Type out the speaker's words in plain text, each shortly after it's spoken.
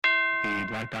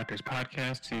Black Doctors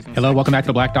Podcast, season. Hello, welcome back to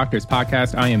the Black Doctors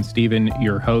Podcast. I am Steven,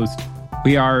 your host.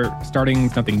 We are starting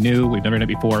something new. We've never done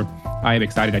it before. I am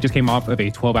excited. I just came off of a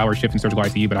 12-hour shift in surgical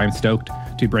ICU, but I'm stoked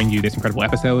to bring you this incredible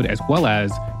episode as well as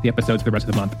the episodes for the rest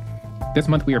of the month. This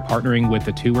month, we are partnering with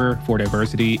the Tour for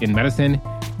Diversity in Medicine.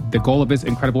 The goal of this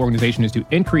incredible organization is to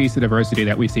increase the diversity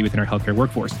that we see within our healthcare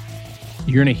workforce.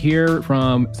 You're going to hear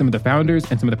from some of the founders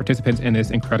and some of the participants in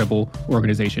this incredible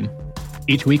organization.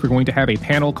 Each week, we're going to have a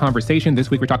panel conversation. This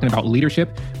week, we're talking about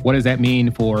leadership. What does that mean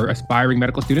for aspiring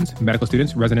medical students,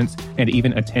 residents, and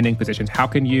even attending physicians? How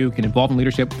can you get involved in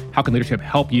leadership? How can leadership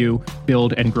help you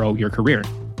build and grow your career?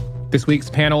 This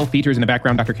week's panel features in the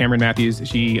background Dr. Cameron Matthews.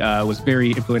 She was very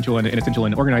influential and essential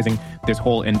in organizing this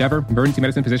whole endeavor. Emergency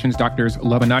medicine physicians, Drs.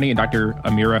 Love Anani and Dr.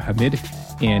 Amira Hamid,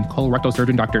 and colorectal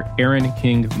surgeon, Dr. Aaron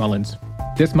King Mullins.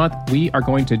 This month, we are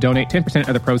going to donate 10%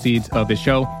 of the proceeds of this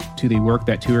show to the work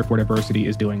that Tour for Diversity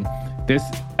is doing. This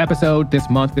episode, this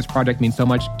month, this project means so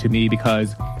much to me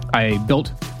because I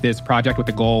built this project with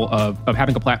the goal of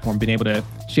having a platform, being able to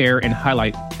share and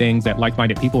highlight things that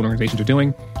like-minded people and organizations are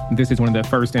doing. This is one of the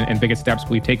first and biggest steps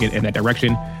we've taken in that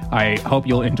direction. I hope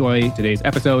you'll enjoy today's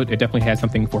episode. It definitely has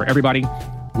something for everybody.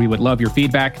 We would love your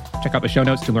feedback. Check out the show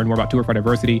notes to learn more about Tour for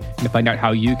Diversity and to find out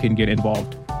how you can get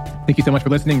involved. Thank you so much for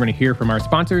listening. We're going to hear from our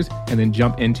sponsors and then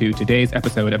jump into today's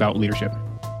episode about leadership.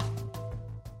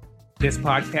 This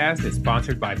podcast is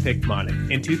sponsored by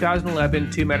Picmonic. In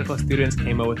 2011, two medical students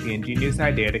came up with the ingenious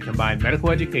idea to combine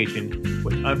medical education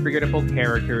with unforgettable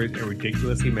characters and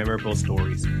ridiculously memorable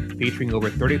stories. Featuring over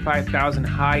 35,000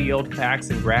 high-yield facts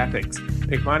and graphics,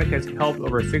 Picmonic has helped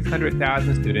over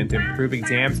 600,000 students improve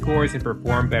exam scores and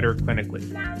perform better clinically.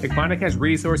 Picmonic has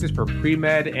resources for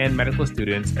pre-med and medical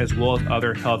students, as well as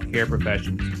other healthcare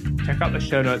professions. Check out the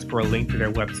show notes for a link to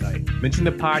their website. Mention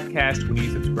the podcast when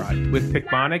you subscribe. With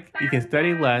Picmonic, you can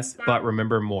study less, but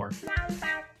remember more.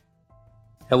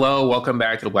 Hello, welcome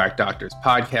back to the Black Doctors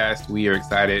Podcast. We are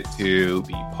excited to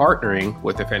be partnering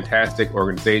with a fantastic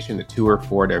organization, the Tour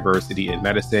for Diversity in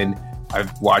Medicine.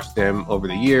 I've watched them over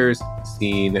the years,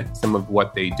 seen some of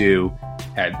what they do,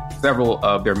 had several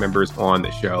of their members on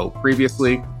the show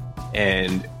previously,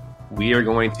 and we are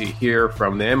going to hear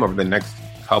from them over the next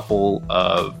couple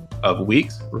of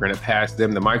weeks. We're going to pass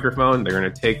them the microphone. They're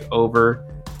going to take over,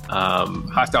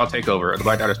 hostile takeover of the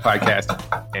Black Doctors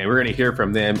Podcast, and we're going to hear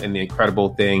from them and the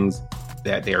incredible things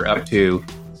that they are up to.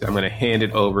 So I'm going to hand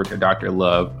it over to Dr.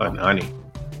 Love Anani.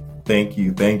 Thank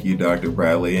you, Dr.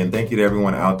 Bradley, and thank you to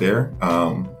everyone out there.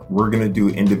 We're going to do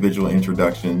individual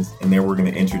introductions, and then we're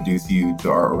going to introduce you to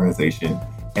our organization,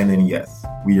 and then yes,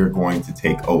 we are going to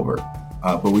take over.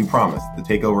 But we promise the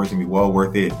takeover is going to be well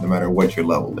worth it, no matter what your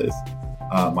level is.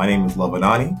 My name is Love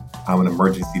Anani. I'm an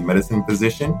emergency medicine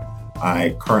physician.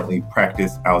 I currently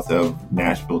practice out of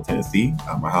Nashville, Tennessee.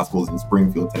 My hospital is in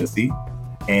Springfield, Tennessee.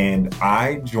 And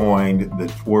I joined the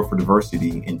Tour for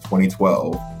Diversity in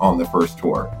 2012 on the first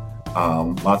tour.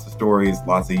 Lots of stories,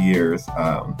 lots of years,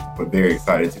 but very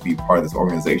excited to be part of this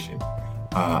organization.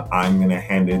 I'm going to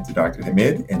hand it to Dr.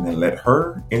 Hamid and then let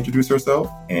her introduce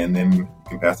herself, and then you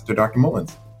can pass it to Dr.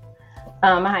 Mullins.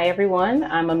 Hi, everyone.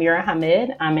 I'm Amira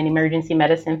Hamid. I'm an emergency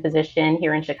medicine physician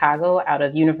here in Chicago out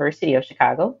of University of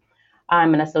Chicago.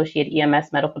 I'm an associate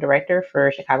EMS medical director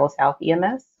for Chicago South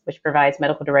EMS, which provides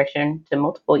medical direction to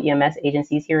multiple EMS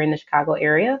agencies here in the Chicago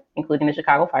area, including the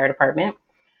Chicago Fire Department.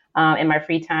 In my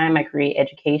free time, I create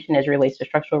education as it relates to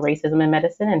structural racism in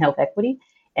medicine and health equity,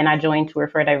 and I joined Tour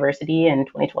for Diversity in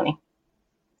 2020.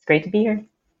 It's great to be here.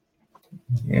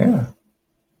 Yeah.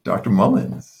 Dr.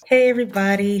 Mullins. Hey,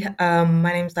 everybody.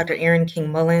 My name is Dr. Aaron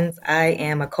King Mullins. I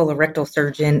am a colorectal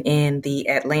surgeon in the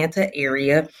Atlanta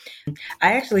area.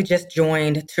 I actually just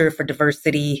joined Tour for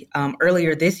Diversity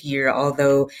earlier this year,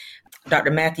 although Dr.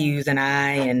 Matthews and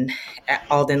I and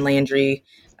Alden Landry,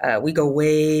 we go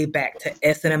way back to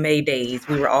SNMA days.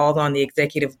 We were all on the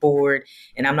executive board,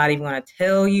 and I'm not even going to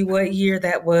tell you what year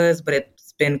that was, but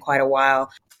it's been quite a while.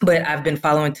 But I've been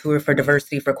following Tour for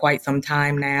Diversity for quite some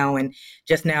time now, and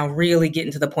just now really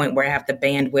getting to the point where I have the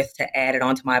bandwidth to add it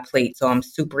onto my plate. So I'm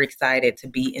super excited to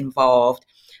be involved.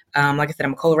 Like I said,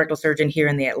 I'm a colorectal surgeon here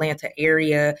in the Atlanta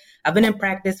area. I've been in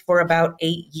practice for about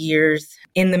 8 years,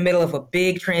 in the middle of a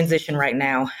big transition right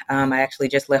now. I actually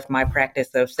just left my practice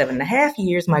of 7.5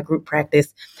 years, my group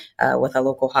practice with a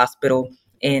local hospital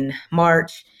in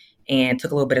March, and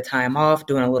took a little bit of time off,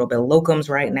 doing a little bit of locums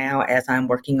right now as I'm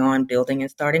working on building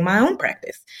and starting my own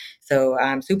practice. So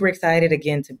I'm super excited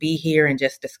again to be here and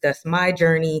just discuss my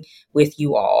journey with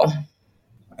you all.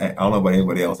 I don't know about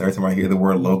anybody else. Every time I hear the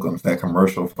word locums, that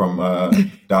commercial from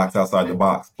Docs Outside the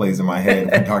Box plays in my head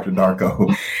from Dr.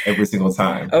 Darko every single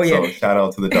time. Oh, yeah. So shout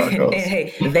out to the Darkos.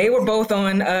 Hey, they were both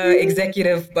on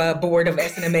executive board of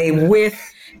SNMA with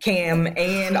Cam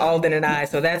and Alden and I.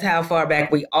 So that's how far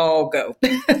back we all go.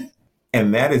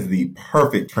 And that is the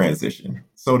perfect transition.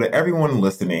 So to everyone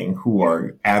listening who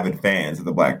are avid fans of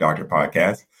the Black Doctor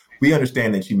podcast, we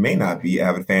understand that you may not be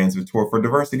avid fans of Tour for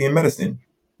Diversity in Medicine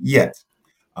yet.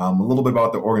 A little bit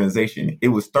about the organization. It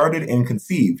was started and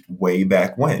conceived way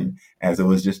back when, as it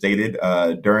was just stated,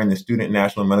 during the Student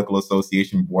National Medical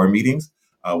Association board meetings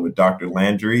with Dr.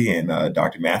 Landry and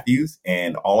Dr. Matthews,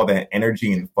 and all of that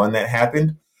energy and fun that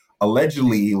happened.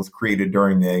 Allegedly, it was created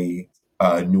during the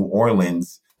New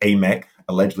Orleans AMEC,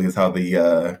 allegedly is how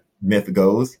the myth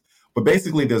goes. But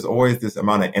basically, there's always this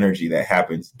amount of energy that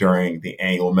happens during the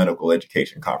annual medical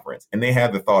education conference. And they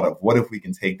have the thought of, what if we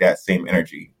can take that same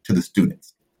energy to the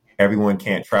students? Everyone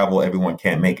can't travel, everyone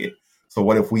can't make it. So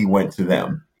what if we went to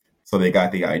them? So they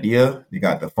got the idea, they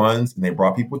got the funds, and they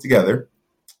brought people together,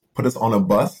 put us on a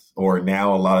bus, or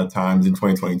now a lot of times in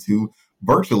 2022,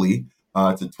 virtually,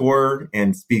 to tour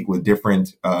and speak with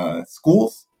different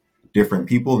schools, different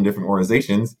people, and different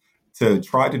organizations to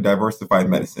try to diversify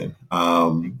medicine.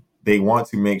 They want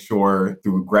to make sure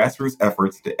through grassroots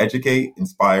efforts to educate,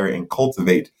 inspire, and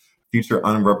cultivate future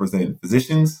unrepresented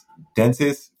physicians,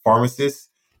 dentists, pharmacists,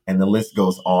 and the list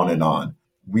goes on and on.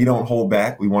 We don't hold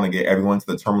back. We want to get everyone to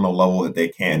the terminal level that they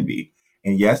can be.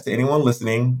 And yes, to anyone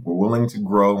listening, we're willing to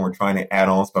grow and we're trying to add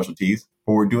on specialties,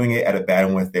 but we're doing it at a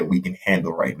bandwidth that we can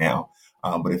handle right now.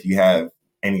 But if you have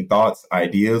any thoughts,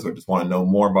 ideas, or just want to know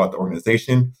more about the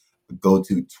organization, go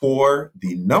to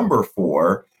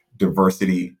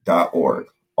tour4diversity.org,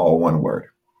 all one word.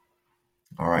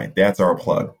 All right, that's our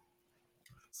plug.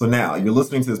 So now you're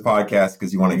listening to this podcast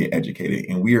because you want to get educated,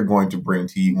 and we are going to bring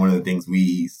to you one of the things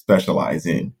we specialize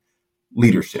in,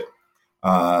 leadership.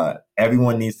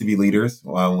 Everyone needs to be leaders.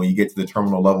 When you get to the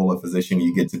terminal level of physician,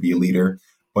 you get to be a leader.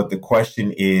 But the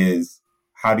question is,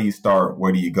 how do you start?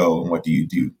 Where do you go? And what do you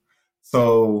do?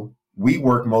 So we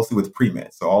work mostly with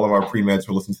pre-meds. So all of our pre-meds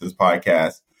who listen to this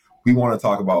podcast, we want to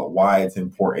talk about why it's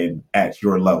important at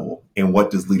your level and what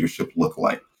does leadership look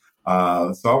like.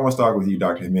 So I want to start with you,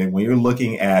 Dr. Hamid. When you're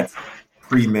looking at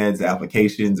pre-meds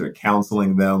applications or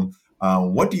counseling them,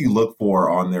 what do you look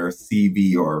for on their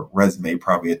CV or resume,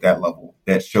 probably at that level,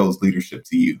 that shows leadership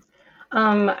to you?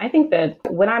 I think that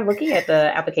when I'm looking at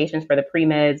the applications for the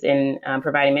pre-meds and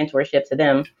providing mentorship to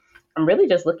them, I'm really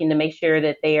just looking to make sure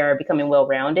that they are becoming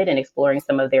well-rounded and exploring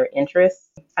some of their interests.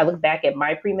 I look back at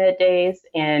my pre-med days,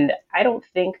 and I don't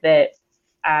think that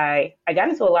I got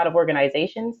into a lot of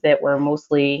organizations that were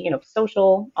mostly,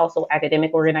 social, also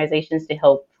academic organizations to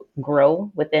help grow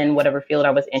within whatever field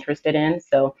I was interested in.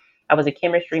 So I was a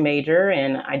chemistry major,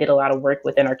 and I did a lot of work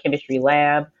within our chemistry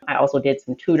lab. I also did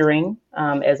some tutoring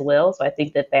as well. So I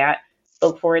think that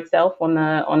spoke for itself on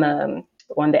the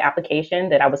application,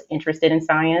 that I was interested in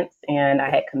science and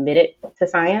I had committed to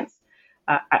science.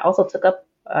 I also took up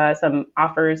some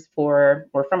offers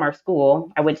from our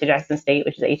school. I went to Jackson State,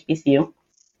 which is HBCU,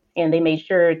 and they made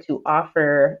sure to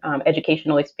offer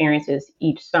educational experiences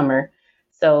each summer.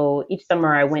 So each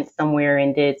summer I went somewhere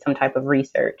and did some type of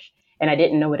research. And I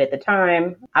didn't know it at the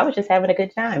time. I was just having a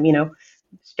good time,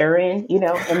 stirring, in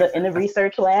the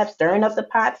research lab, stirring up the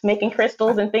pots, making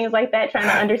crystals and things like that, trying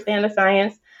to understand the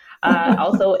science.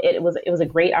 Also, it was a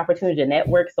great opportunity to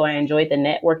network. So I enjoyed the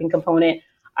networking component.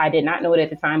 I did not know it at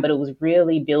the time, but it was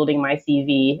really building my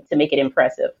CV to make it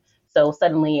impressive. So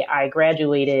suddenly I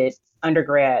graduated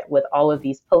undergrad with all of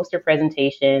these poster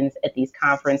presentations at these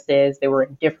conferences. They were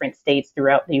in different states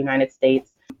throughout the United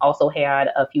States. Also had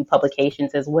a few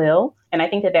publications as well. And I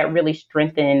think that really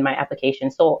strengthened my application.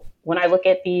 So when I look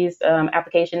at these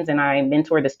applications and I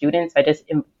mentor the students, I just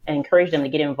encourage them to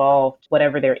get involved,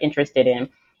 whatever they're interested in,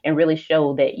 and really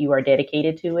show that you are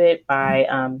dedicated to it by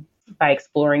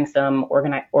exploring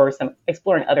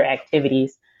exploring other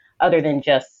activities other than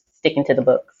just sticking to the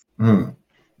books.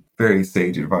 Very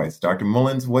sage advice. Dr.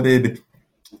 Mullins, what did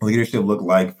leadership look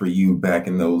like for you back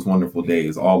in those wonderful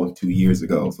days, all of 2 years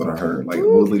ago? That's what I heard. What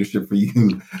was leadership for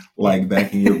you like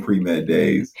back in your pre-med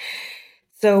days?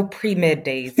 So pre-med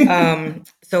days.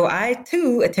 So I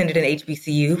too attended an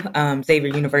HBCU,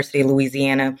 Xavier University of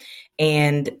Louisiana.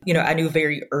 And, I knew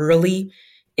very early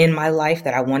in my life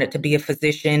that I wanted to be a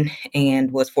physician,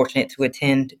 and was fortunate to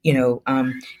attend,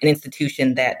 an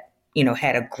institution that,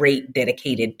 had a great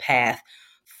dedicated path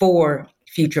for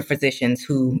future physicians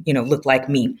who, looked like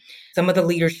me. Some of the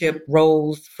leadership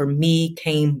roles for me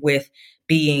came with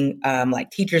being like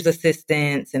teacher's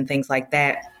assistants and things like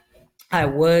that. I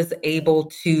was able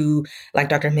to, like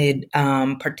Dr. Hamid,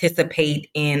 participate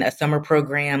in a summer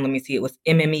program. Let me see, it was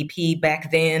MMEP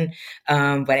back then,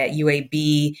 but at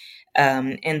UAB.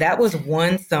 And that was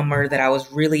one summer that I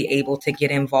was really able to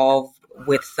get involved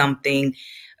with something.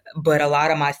 But a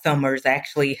lot of my summers,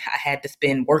 actually, I had to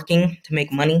spend working to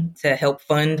make money to help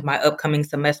fund my upcoming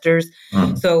semesters.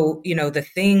 So, the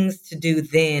things to do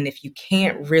then, if you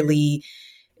can't really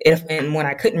and when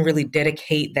I couldn't really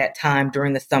dedicate that time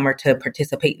during the summer to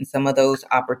participate in some of those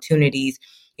opportunities,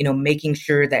 making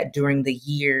sure that during the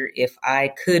year, if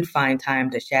I could find time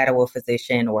to shadow a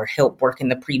physician or help work in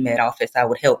the pre-med office, I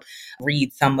would help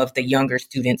read some of the younger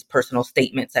students' personal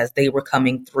statements as they were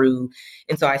coming through.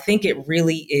 And so I think it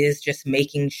really is just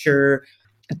making sure,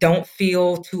 don't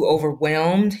feel too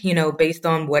overwhelmed, based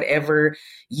on whatever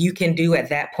you can do at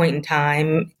that point in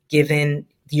time, given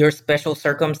your special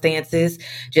circumstances,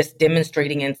 just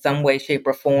demonstrating in some way, shape,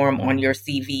 or form on your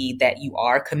CV that you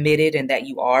are committed and that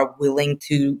you are willing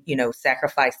to,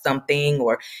 sacrifice something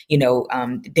or,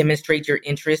 demonstrate your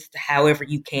interest however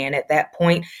you can at that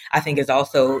point, I think is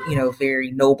also,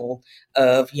 very noble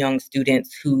of young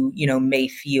students who, may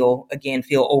feel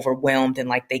overwhelmed and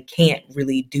like they can't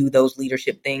really do those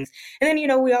leadership things. And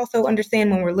then, we also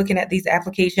understand when we're looking at these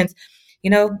applications,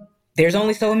 there's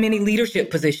only so many leadership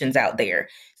positions out there.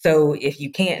 So if you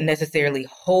can't necessarily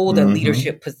hold a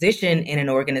leadership position in an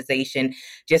organization,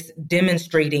 just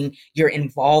demonstrating your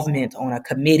involvement on a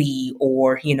committee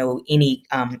or, any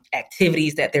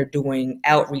activities that they're doing,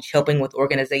 outreach, helping with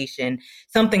organization,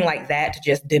 something like that to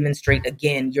just demonstrate,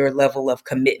 again, your level of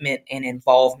commitment and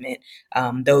involvement.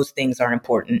 Those things are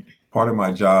important. Part of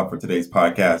my job for today's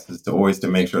podcast is to always to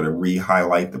make sure to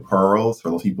re-highlight the pearls for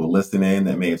those people listening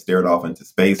that may have stared off into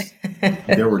space.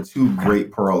 There were two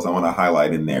great pearls I want to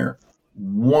highlight in there.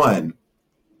 One,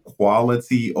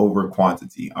 quality over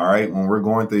quantity. All right. When we're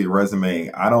going through your resume,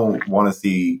 I don't want to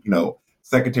see,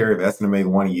 Secretary of SNMA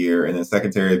 1 year and then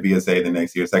Secretary of BSA the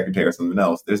next year, Secretary of something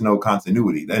else. There's no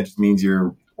continuity. That just means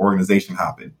you're organization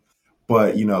hopping.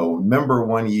 But, member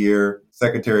 1 year,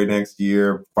 secretary next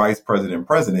year, vice president,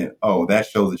 president, that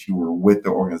shows that you were with the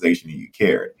organization and you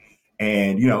cared.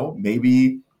 And,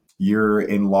 maybe you're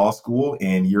in law school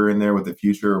and you're in there with the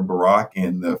future Barack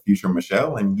and the future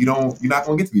Michelle, and you're not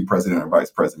going to get to be president or vice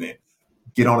president.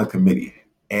 Get on a committee.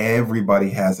 Everybody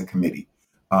has a committee.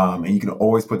 And you can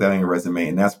always put that on your resume.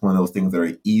 And that's one of those things that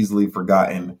are easily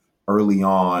forgotten early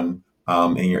on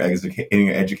in your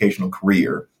educational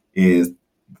career is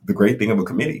the great thing of a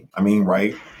committee. I mean,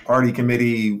 right? Party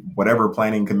committee, whatever,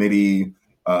 planning committee,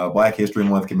 Black History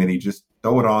Month committee, just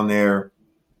throw it on there,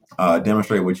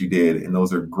 demonstrate what you did. And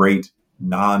those are great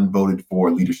non-voted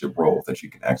for leadership roles that you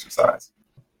can exercise.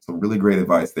 So really great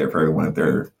advice there for everyone up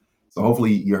there. So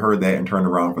hopefully you heard that and turned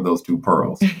around for those two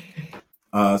pearls.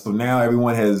 So now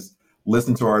everyone has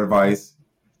listened to our advice.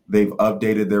 They've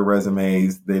updated their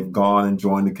resumes. They've gone and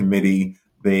joined the committee.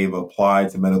 They've applied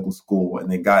to medical school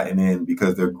and they've gotten in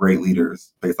because they're great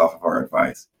leaders based off of our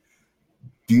advice.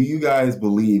 Do you guys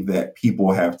believe that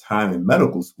people have time in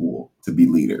medical school to be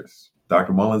leaders?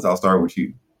 Dr. Mullins, I'll start with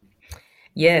you.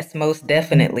 Yes, most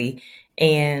definitely.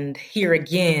 And here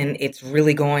again, it's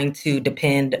really going to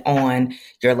depend on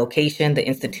your location, the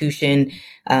institution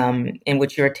in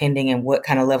which you're attending, and what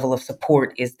kind of level of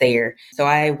support is there. So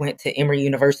I went to Emory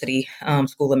University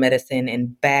School of Medicine,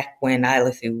 and back when I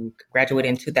graduated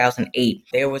in 2008,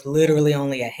 there was literally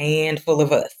only a handful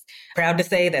of us. Proud to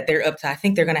say that they're up to, I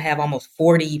think they're going to have almost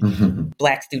 40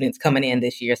 Black students coming in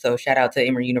this year. So shout out to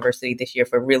Emory University this year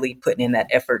for really putting in that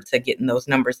effort to getting those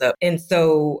numbers up. And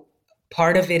so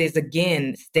part of it is,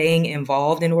 again, staying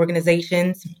involved in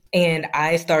organizations. And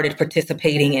I started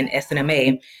participating in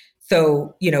SNMA.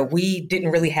 So, we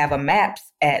didn't really have a MAPS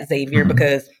at Xavier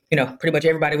because, pretty much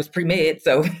everybody was pre-med.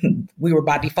 So we were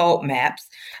by default MAPS,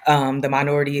 the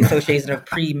Minority Association of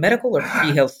Pre-Medical or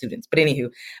Pre-Health Students. But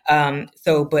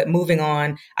anywho, but moving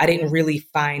on, I didn't really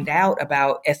find out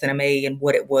about SNMA and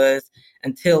what it was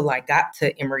until I got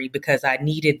to Emory because I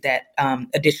needed that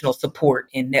additional support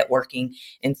in networking.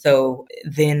 And so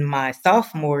then my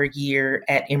sophomore year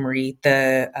at Emory,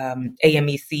 the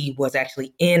AMEC was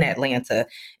actually in Atlanta.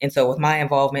 And so with my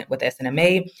involvement with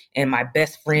SNMA and my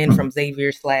best friend from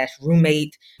Xavier /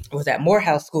 roommate was at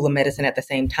Morehouse School of Medicine at the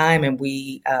same time. And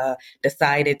we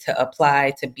decided to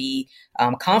apply to be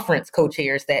conference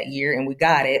co-chairs that year, and we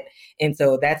got it. And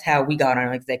so that's how we got on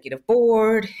our executive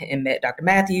board and met Dr.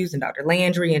 Matthews and Dr.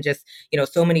 Landry, and just,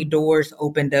 so many doors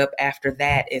opened up after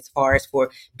that as far as for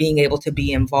being able to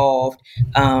be involved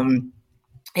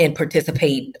and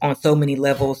participate on so many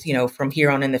levels, from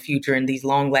here on in the future. And these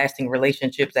long lasting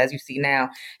relationships, as you see now,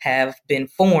 have been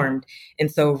formed. And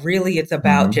so really it's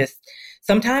about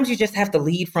sometimes you just have to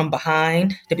lead from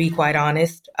behind, to be quite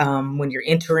honest. When you're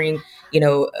entering,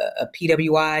 a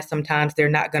PWI, sometimes they're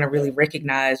not going to really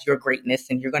recognize your greatness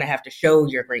and you're going to have to show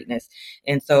your greatness.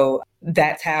 And so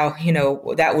that's how,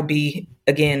 that would be,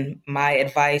 again, my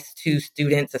advice to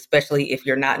students, especially if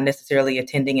you're not necessarily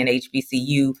attending an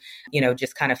HBCU,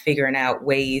 just kind of figuring out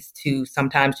ways to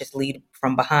sometimes just lead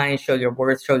from behind, show your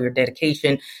worth, show your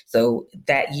dedication. So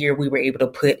that year we were able to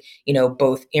put,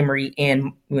 both Emory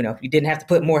and, you didn't have to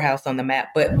put Morehouse on the map,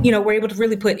 but, we're able to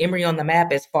really put Emory on the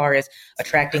map as far as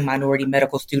attracting minority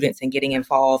medical students and getting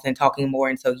involved and talking more.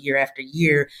 And so year after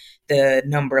year, the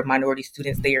number of minority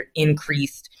students there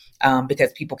increased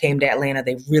because people came to Atlanta.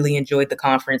 They really enjoyed the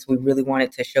conference. We really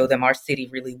wanted to show them our city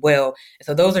really well. And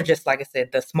so those are just, like I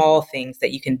said, the small things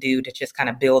that you can do to just kind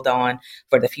of build on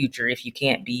for the future if you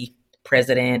can't be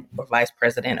president or vice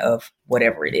president of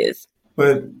whatever it is.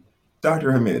 But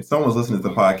Dr. Hamid, someone's listening to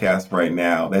the podcast right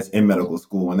now that's in medical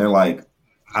school and they're like,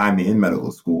 I'm in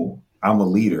medical school. I'm a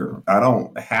leader. I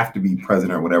don't have to be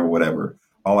president or whatever.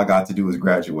 All I got to do is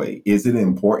graduate. Is it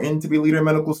important to be a leader in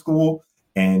medical school?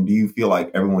 And do you feel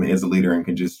like everyone is a leader and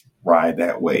can just ride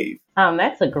that wave?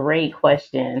 That's a great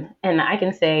question. And I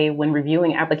can say when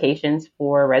reviewing applications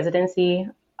for residency,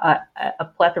 a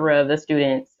plethora of the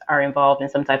students are involved in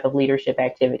some type of leadership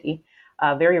activity.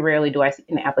 Very rarely do I see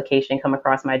an application come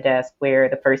across my desk where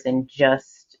the person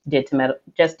just did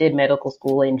medical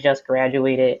school and just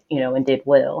graduated, and did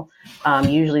well.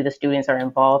 Usually the students are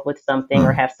involved with something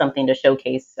or have something to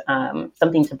showcase,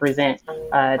 something to present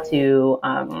to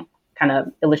kind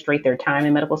of illustrate their time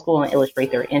in medical school and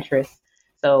illustrate their interests.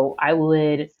 So I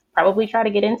would probably try to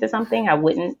get into something. I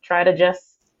wouldn't try to just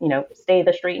stay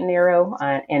the straight and narrow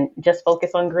and just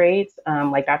focus on grades.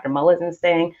 Like Dr. Mullins is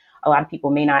saying, a lot of people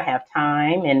may not have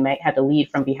time and might have to lead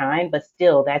from behind, but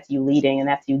still that's you leading and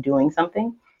that's you doing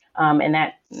something. And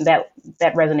that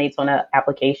resonates on an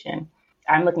application.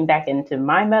 I'm looking back into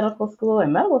my medical school,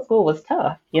 and medical school was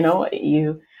tough.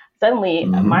 You suddenly,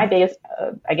 my days,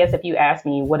 I guess if you ask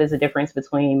me what is the difference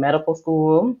between medical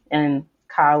school and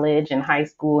college and high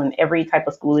school and every type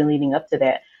of schooling leading up to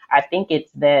that, I think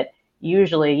it's that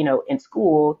usually, in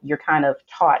school, you're kind of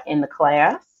taught in the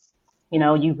class.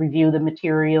 You review the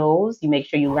materials, you make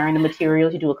sure you learn the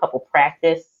materials, you do a couple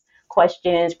practice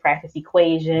questions, practice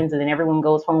equations, and then everyone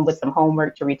goes home with some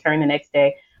homework to return the next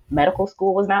day. Medical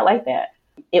school was not like that.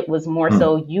 It was more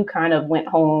so you kind of went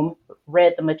home,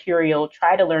 read the material,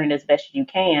 try to learn it as best you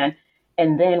can.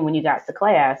 And then when you got to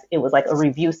class, it was like a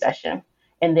review session.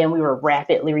 And then we were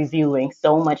rapidly reviewing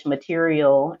so much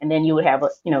material. And then you would have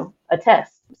a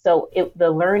test. So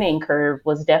the learning curve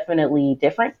was definitely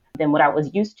different than what I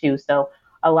was used to. So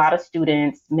a lot of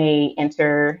students may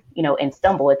enter, and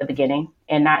stumble at the beginning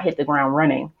and not hit the ground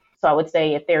running. So I would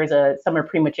say if there's a summer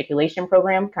pre-matriculation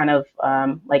program, kind of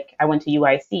like I went to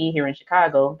UIC here in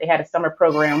Chicago, they had a summer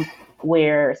program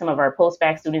where some of our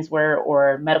post-bac students were,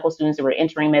 or medical students who were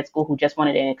entering med school who just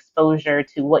wanted an exposure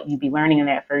to what you'd be learning in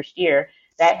that first year.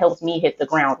 That helps me hit the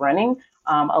ground running,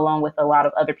 along with a lot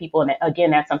of other people. And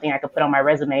again, that's something I could put on my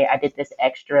resume. I did this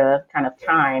extra kind of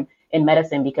time in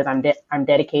medicine because I'm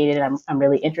dedicated and I'm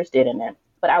really interested in it.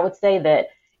 But I would say that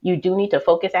you do need to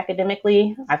focus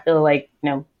academically. I feel like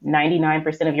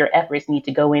 99% of your efforts need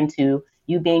to go into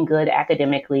you being good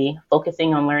academically,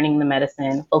 focusing on learning the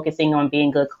medicine, focusing on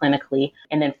being good clinically,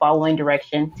 and then following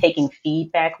direction, taking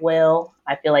feedback well.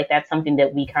 I feel like that's something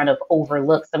that we kind of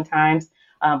overlook sometimes.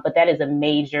 But that is a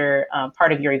major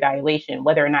part of your evaluation,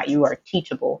 whether or not you are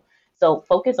teachable. So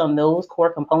focus on those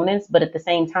core components, but at the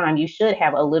same time, you should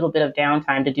have a little bit of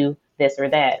downtime to do this or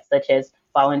that, such as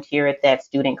volunteer at that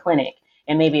student clinic.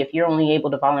 And maybe if you're only able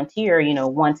to volunteer,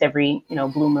 once every,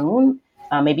 blue moon,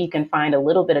 maybe you can find a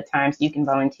little bit of time so you can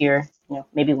volunteer,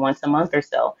 maybe once a month or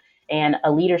so. And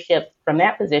a leadership from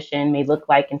that position may look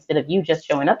like, instead of you just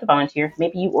showing up to volunteer,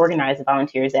 maybe you organize the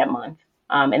volunteers that month.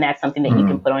 And that's something that you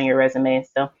can put on your resume.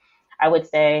 So I would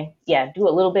say, do a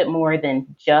little bit more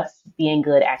than just being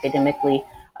good academically,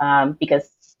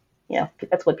 because,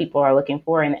 that's what people are looking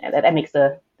for. And that makes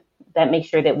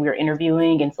sure that we're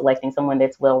interviewing and selecting someone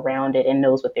that's well-rounded and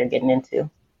knows what they're getting into.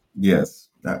 Yes.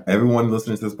 Everyone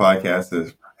listening to this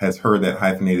podcast has heard that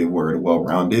hyphenated word,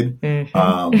 well-rounded.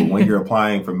 But when you're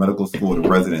applying for medical school to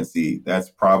residency, that's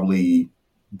probably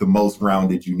the most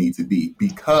rounded you need to be,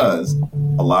 because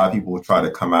a lot of people will try to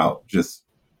come out just,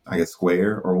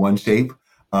 square or one shape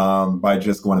by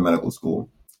just going to medical school.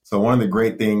 So one of the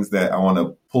great things that I want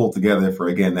to pull together for,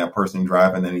 again, that person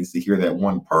driving that needs to hear that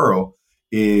one pearl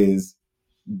is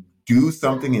do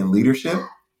something in leadership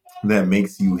that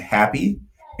makes you happy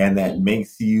and that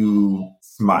makes you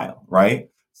smile, right?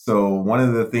 So one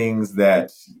of the things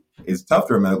that is tough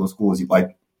through medical school is,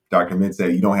 like Dr. Hamid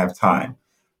said, you don't have time.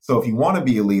 So if you want to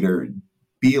be a leader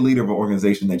of an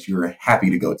organization that you're happy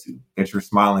to go to, that you're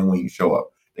smiling when you show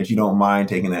up, that you don't mind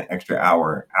taking that extra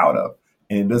hour out of.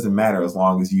 And it doesn't matter as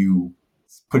long as you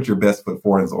put your best foot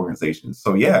forward in this organization.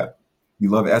 So yeah, you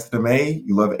love SMA,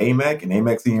 you love AMEC, and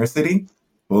AMEC's in your city,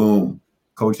 boom,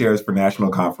 co-chairs for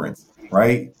national conference,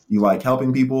 right? You like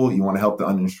helping people, you want to help the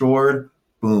uninsured,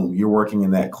 boom, you're working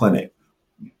in that clinic.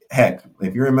 Heck,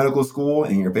 if you're in medical school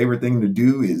and your favorite thing to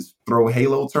do is throw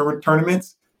Halo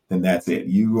tournaments, then that's it.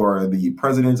 You are the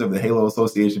president of the Halo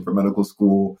Association for Medical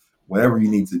School, whatever you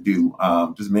need to do.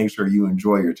 Just make sure you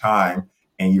enjoy your time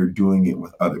and you're doing it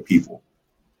with other people.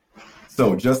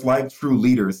 So just like true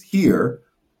leaders here,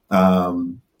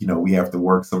 we have to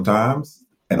work sometimes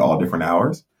at all different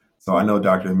hours. So I know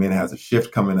Dr. Hamid has a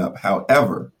shift coming up.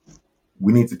 However,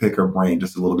 we need to pick her brain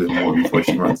just a little bit more before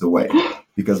she runs away,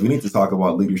 because we need to talk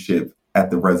about leadership at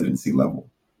the residency level.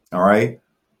 All right.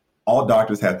 All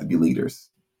doctors have to be leaders.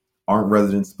 Aren't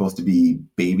residents supposed to be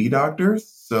baby doctors?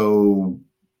 So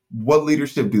what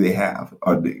leadership do they have?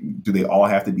 Do they all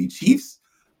have to be chiefs?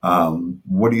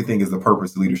 What do you think is the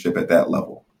purpose of leadership at that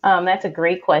level? That's a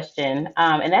great question.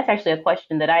 And that's actually a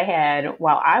question that I had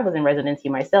while I was in residency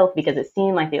myself, because it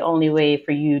seemed like the only way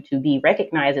for you to be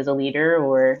recognized as a leader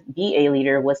or be a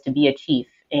leader was to be a chief.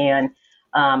 And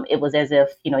it was as if,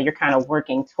 you're kind of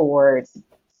working towards,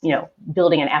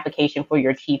 building an application for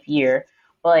your chief year.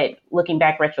 But looking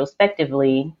back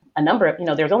retrospectively, a number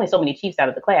of, there's only so many chiefs out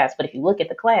of the class. But if you look at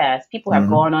the class, people have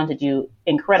gone on to do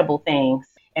incredible things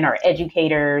and are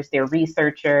educators, they're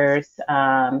researchers,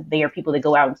 they are people that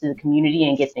go out into the community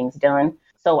and get things done.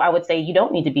 So I would say you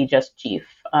don't need to be just chief.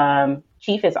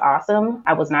 Chief is awesome.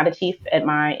 I was not a chief in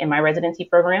my residency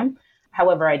program.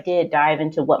 However, I did dive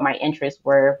into what my interests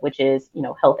were, which is,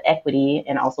 health equity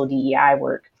and also DEI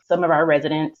work. Some of our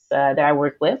residents that I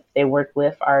work with, they work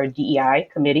with our DEI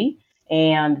committee,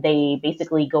 and they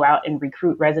basically go out and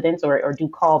recruit residents or do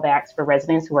callbacks for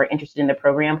residents who are interested in the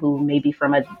program, who may be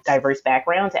from a diverse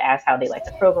background, to ask how they like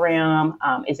the program.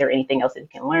 Is there anything else that they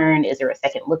can learn? Is there a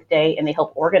second look day? And they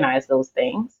help organize those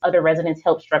things. Other residents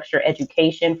help structure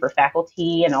education for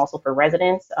faculty and also for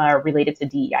residents related to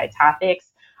DEI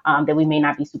topics that we may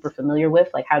not be super familiar with.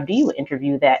 Like, how do you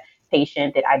interview that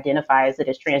patient that identifies that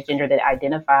is transgender, that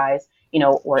identifies,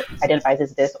 or identifies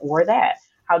as this or that?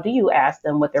 How do you ask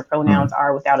them what their pronouns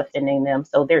are without offending them?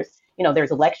 So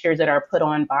there's lectures that are put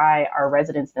on by our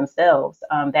residents themselves.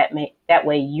 That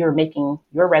way you're making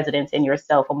your residents and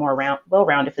yourself a more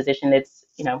well-rounded physician that's,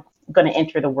 going to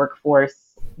enter the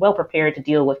workforce well prepared to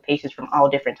deal with patients from all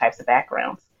different types of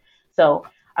backgrounds. So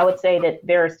I would say that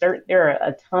there are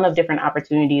a ton of different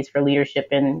opportunities for leadership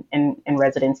in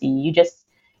residency.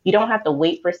 You don't have to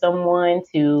wait for someone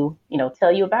to,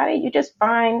 tell you about it. You just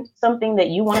find something that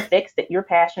you want to fix, that you're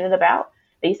passionate about.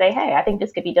 They say, hey, I think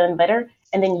this could be done better.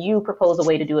 And then you propose a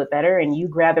way to do it better, and you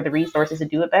gather the resources to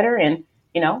do it better and,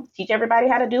 teach everybody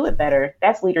how to do it better.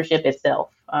 That's leadership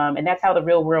itself. And that's how the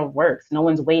real world works. No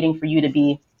one's waiting for you to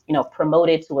be,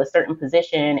 promoted to a certain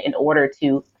position in order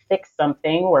to fix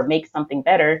something or make something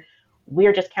better.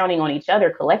 We're just counting on each other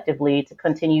collectively to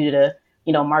continue to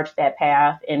march that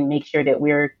path and make sure that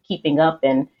we're keeping up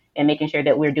and making sure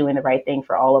that we're doing the right thing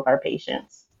for all of our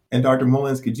patients. And Dr.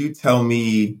 Mullins, could you tell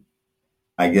me,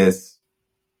 can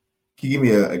you give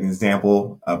me an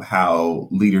example of how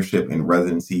leadership in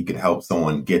residency could help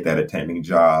someone get that attending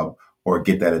job or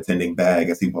get that attending bag,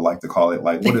 as people like to call it?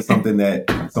 Like, what is something that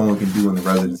someone can do in the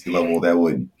residency level that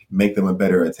would make them a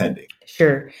better attending?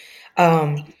 Sure.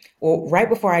 Well, right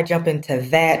before I jump into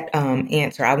that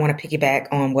answer, I want to piggyback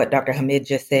on what Dr. Hamid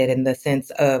just said, in the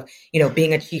sense of,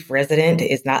 being a chief resident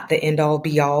is not the end all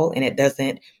be all, and it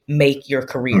doesn't make your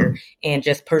career. And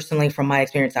just personally, from my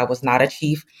experience, I was not a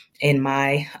chief in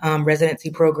my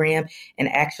residency program. And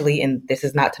actually, and this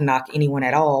is not to knock anyone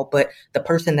at all, but the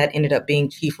person that ended up being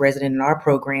chief resident in our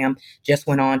program just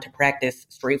went on to practice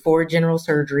straightforward general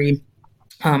surgery.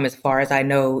 As far as I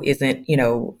know, isn't,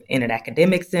 in an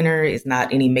academic center, is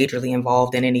not any majorly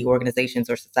involved in any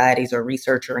organizations or societies or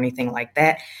research or anything like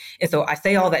that. And so I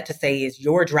say all that to say is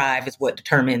your drive is what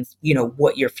determines,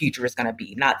 what your future is going to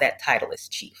be, not that title as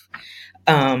chief.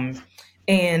 And,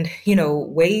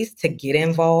 ways to get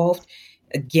involved.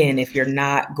 again, if you're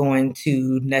not going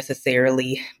to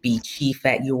necessarily be chief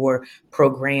at your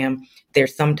program,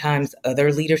 there's sometimes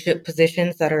other leadership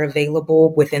positions that are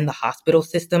available within the hospital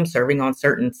system, serving on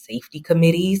certain safety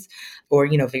committees or,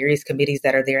 various committees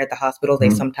that are there at the hospital. They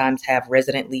sometimes have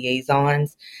resident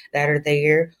liaisons that are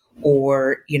there,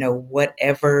 or,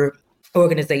 whatever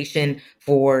organization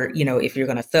for, if you're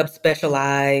going to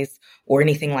subspecialize or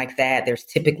anything like that, there's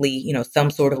typically, some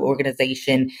sort of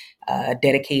organization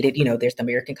dedicated, there's the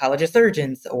American College of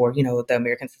Surgeons or, the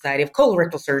American Society of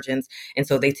Colorectal Surgeons. And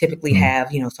so they typically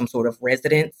have, some sort of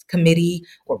residence committee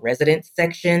or residence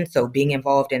section. So being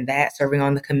involved in that, serving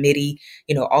on the committee,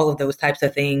 all of those types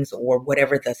of things, or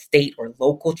whatever the state or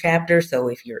local chapter. So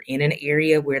if you're in an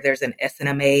area where there's an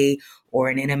SNMA or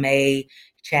an NMA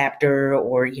chapter,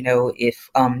 or, if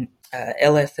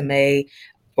LSMA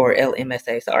or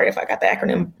LMSA, sorry if I got the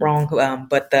acronym wrong,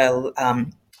 but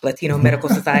the Latino Medical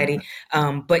Society.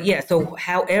 But yeah, so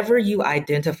however you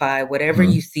identify, whatever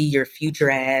you see your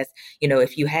future as,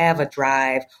 if you have a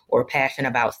drive or passion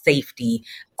about safety,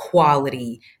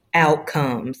 quality,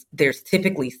 outcomes, there's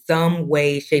typically some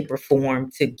way, shape, or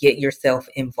form to get yourself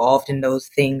involved in those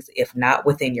things, if not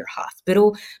within your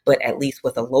hospital, but at least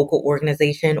with a local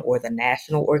organization or the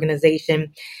national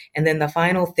organization. And then the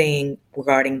final thing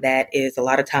regarding that is a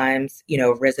lot of times,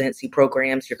 residency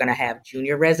programs, you're going to have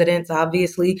junior residents,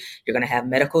 obviously, you're going to have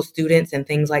medical students and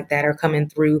things like that are coming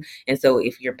through. And so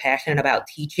if you're passionate about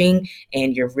teaching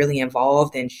and you're really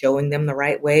involved in showing them the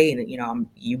right way, and,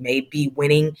 you may be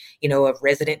winning, a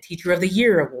resident Teacher of the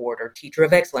Year award or Teacher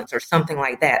of Excellence or something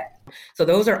like that. So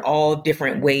those are all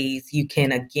different ways you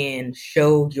can, again,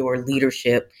 show your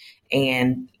leadership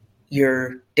and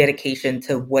your dedication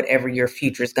to whatever your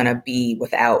future is going to be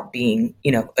without being,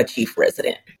 a chief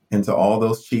resident. And to all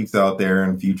those chiefs out there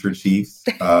and future chiefs,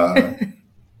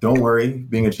 don't worry,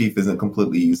 being a chief isn't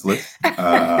completely useless.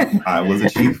 I was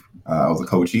a chief. I was a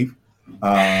co-chief.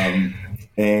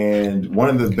 And one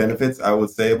of the benefits I would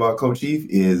say about co-chief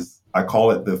is I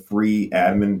call it the free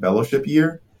admin fellowship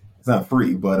year. It's not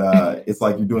free, but it's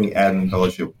like you're doing admin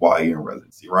fellowship while you're in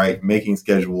residency, right? Making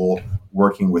schedule,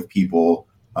 working with people,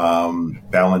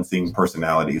 balancing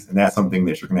personalities. And that's something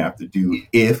that you're going to have to do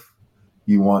if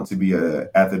you want to be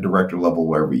at the director level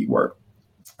wherever you work.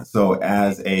 So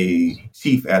as a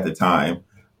chief at the time,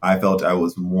 I felt I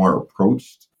was more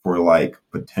approached for like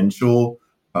potential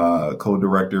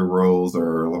co-director roles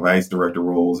or vice director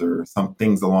roles or some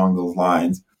things along those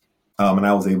lines. And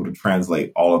I was able to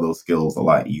translate all of those skills a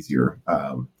lot easier.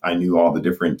 I knew all the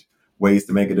different ways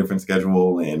to make a different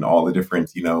schedule and all the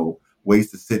different,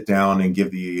 ways to sit down and give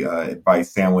the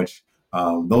advice sandwich.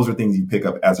 Those are things you pick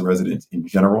up as a resident in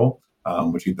general,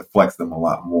 but you have to flex them a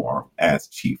lot more as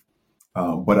chief.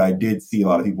 But I did see a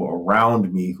lot of people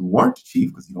around me who weren't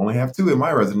chief, because you only have 2 in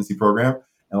my residency program.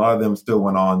 And a lot of them still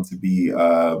went on to be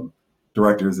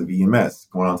directors of EMS,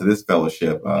 going on to this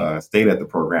fellowship, stayed at the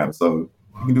program. So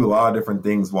you can do a lot of different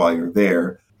things while you're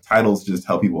there. Titles just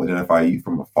help people identify you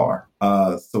from afar.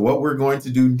 So what we're going to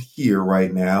do here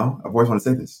right now, I've always wanted to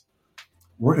say this,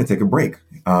 we're going to take a break.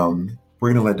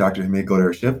 We're going to let Dr. Hamid go to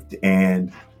her shift,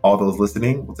 and all those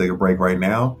listening, we'll take a break right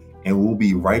now, and we'll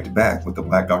be right back with the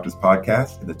Black Doctors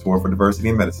Podcast and the Tour for Diversity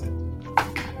in Medicine.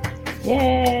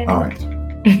 Yay! All right.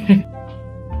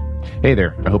 Hey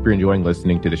there, I hope you're enjoying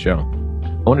listening to the show.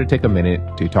 I wanted to take a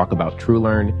minute to talk about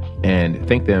TrueLearn and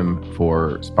thank them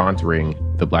for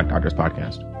sponsoring the Black Doctors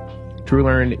Podcast.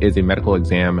 TrueLearn is a medical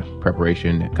exam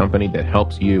preparation company that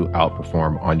helps you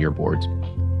outperform on your boards.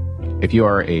 If you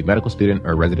are a medical student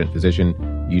or resident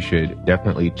physician, you should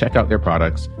definitely check out their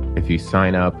products. If you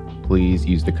sign up, please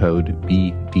use the code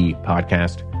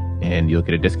BDPodcast and you'll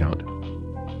get a discount.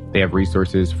 They have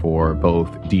resources for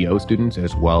both DO students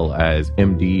as well as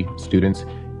MD students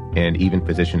and even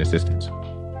physician assistants.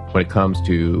 When it comes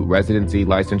to residency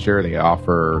licensure, they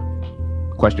offer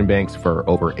question banks for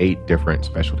over 8 different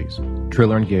specialties.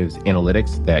 TrueLearn gives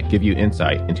analytics that give you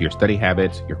insight into your study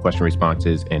habits, your question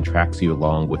responses, and tracks you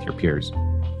along with your peers.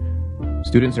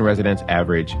 Students and residents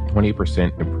average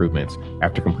 20% improvements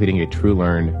after completing a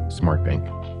TrueLearn Smart Bank.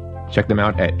 Check them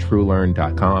out at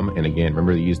truelearn.com. And again,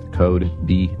 remember to use the code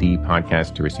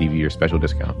BDPodcast to receive your special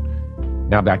discount.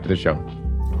 Now back to the show.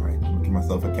 All right, I'm gonna give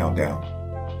myself a countdown.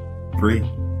 3,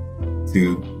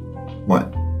 2,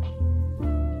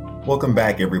 1. Welcome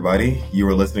back, everybody. You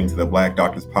are listening to the Black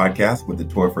Doctors Podcast with the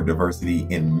Tour for Diversity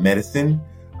in Medicine.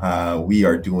 We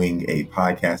are doing a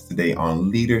podcast today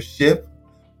on leadership.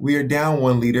 We are down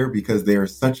one leader because they are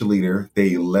such a leader.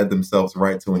 They led themselves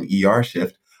right to an ER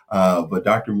shift. But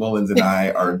Dr. Mullins and I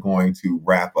are going to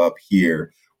wrap up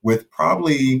here with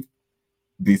probably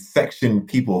the section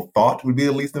people thought would be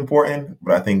the least important,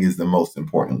 but I think is the most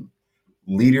important.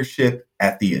 Leadership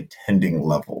at the attending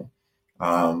level.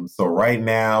 So right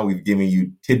now, we've given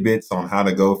you tidbits on how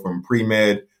to go from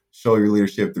pre-med, show your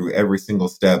leadership through every single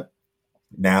step.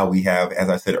 Now we have, as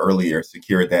I said earlier,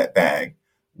 secured that bag.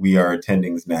 We are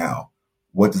attendings now.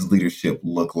 What does leadership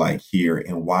look like here,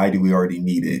 and why do we already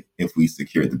need it if we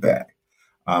secure the bag?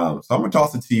 So I'm going to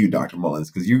toss it to you, Dr. Mullins,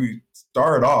 because you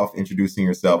started off introducing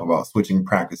yourself about switching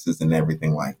practices and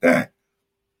everything like that.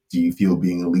 Do you feel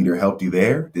being a leader helped you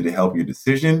there? Did it help your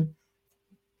decision?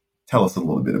 Tell us a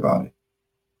little bit about it.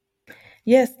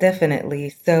 Yes, definitely.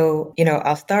 So,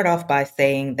 I'll start off by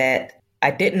saying that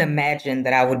I didn't imagine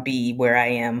that I would be where I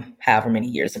am however many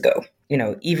years ago.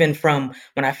 Even from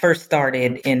when I first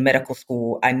started in medical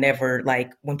school, I never,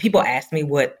 when people asked me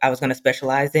what I was going to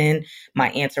specialize in, my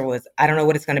answer was, I don't know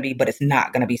what it's going to be, but it's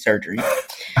not going to be surgery.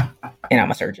 And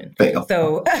I'm a surgeon. Fail.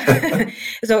 So,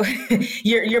 so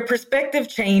your perspective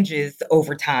changes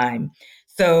over time.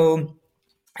 So,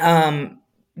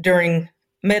 during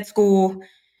med school,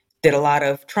 did a lot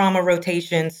of trauma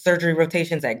rotations, surgery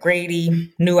rotations at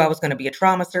Grady, knew I was going to be a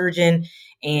trauma surgeon,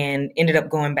 and ended up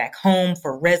going back home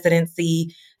for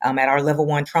residency at our level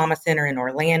 1 trauma center in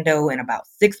Orlando. And about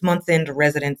 6 months into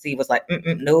residency was like,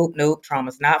 nope,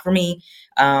 trauma's not for me.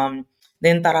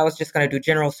 Then thought I was just going to do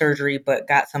general surgery, but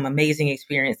got some amazing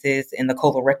experiences in the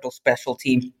colorectal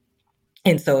specialty.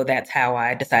 And so that's how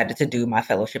I decided to do my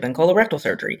fellowship in colorectal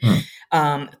surgery.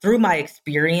 Through my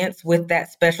experience with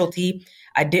that specialty,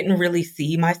 I didn't really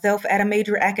see myself at a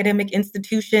major academic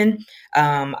institution.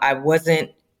 I wasn't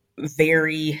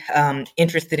very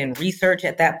interested in research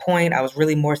at that point. I was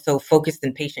really more so focused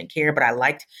in patient care, but I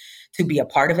liked to be a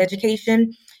part of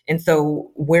education. And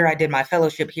so where I did my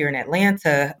fellowship here in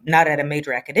Atlanta, not at a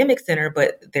major academic center,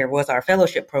 but there was our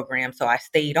fellowship program. So I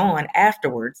stayed on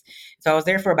afterwards. So I was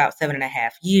there for about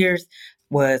 7.5 years,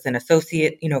 was an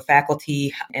associate,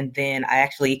 faculty. And then I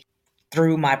actually,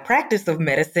 through my practice of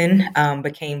medicine,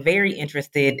 became very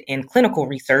interested in clinical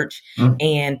research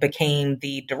and became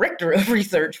the director of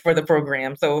research for the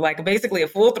program. So basically a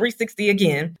full 360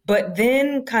 again. But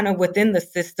then kind of within the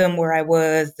system where I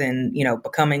was and,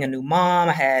 becoming a new mom,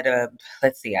 I had I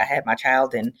had my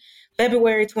child in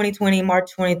February 2020,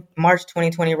 March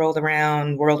 2020 rolled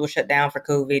around, world was shut down for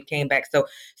COVID, came back.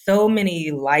 So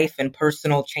many life and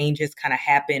personal changes kind of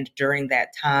happened during that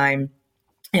time.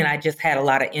 And I just had a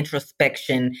lot of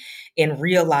introspection and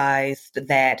realized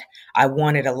that I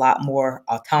wanted a lot more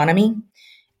autonomy.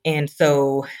 And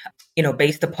so,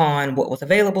 based upon what was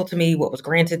available to me, what was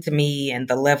granted to me, and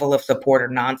the level of support or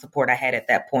non-support I had at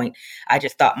that point, I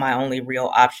just thought my only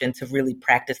real option to really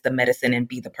practice the medicine and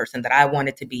be the person that I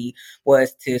wanted to be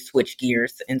was to switch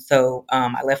gears. And so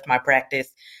I left my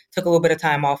practice, took a little bit of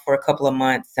time off for a couple of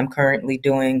months. I'm currently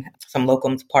doing some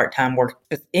locums part-time work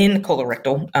in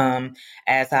colorectal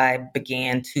as I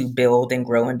began to build and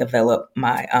grow and develop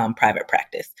my private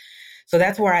practice. So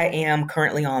that's where I am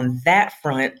currently on that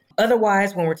front.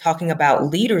 Otherwise, when we're talking about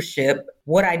leadership,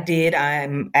 what I did,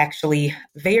 I'm actually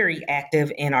very active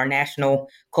in our National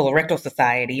Colorectal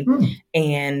Society.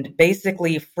 And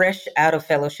basically fresh out of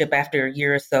fellowship after a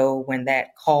year or so, when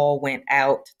that call went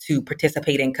out to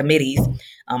participate in committees,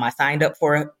 I signed up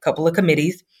for a couple of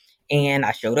committees and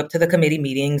I showed up to the committee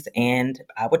meetings and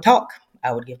I would talk.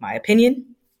 I would give my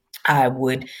opinion. I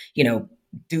would,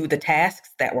 do the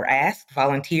tasks that were asked,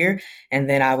 volunteer, and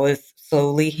then I was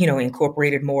slowly,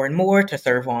 incorporated more and more to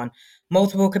serve on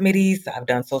multiple committees. I've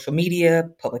done social media,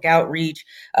 public outreach,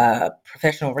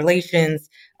 professional relations,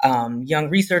 young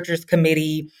researchers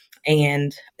committee,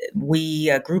 and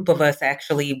a group of us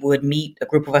minorities would meet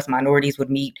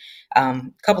a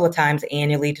couple of times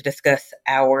annually to discuss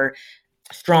our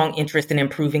strong interest in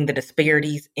improving the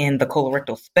disparities in the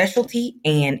colorectal specialty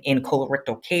and in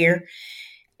colorectal care.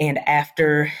 And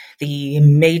after the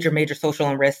major social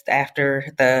unrest after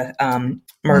the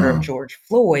murder of George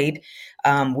Floyd,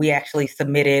 we actually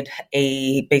submitted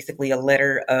basically a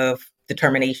letter of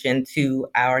determination to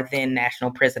our then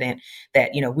national president that,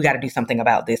 we got to do something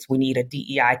about this. We need a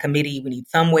DEI committee. We need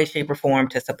some way, shape, or form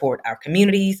to support our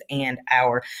communities and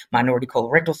our minority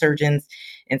colorectal surgeons.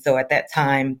 And so at that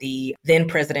time, the then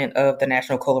president of the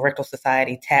National Colorectal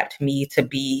Society tapped me to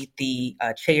be the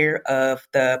chair of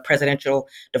the Presidential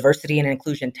Diversity and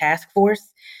Inclusion Task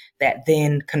Force that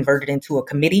then converted into a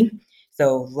committee.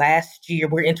 So last year,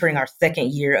 we're entering our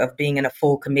second year of being in a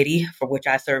full committee for which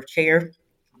I serve chair.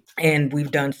 And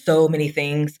we've done so many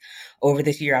things over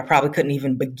this year. I probably couldn't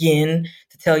even begin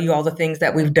to tell you all the things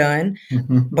that we've done.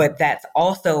 But that's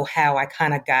also how I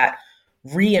kind of got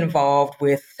re-involved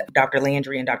with Dr.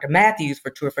 Landry and Dr. Matthews for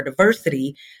Tour for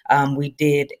Diversity. We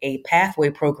did a pathway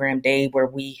program day where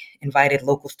we invited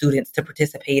local students to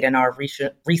participate in our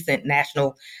recent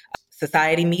National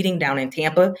Society meeting down in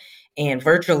Tampa, and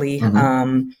virtually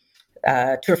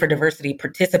Tour for Diversity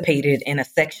participated in a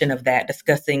section of that,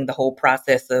 discussing the whole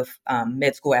process of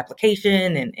med school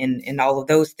application and all of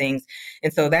those things.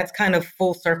 And so that's kind of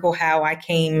full circle how I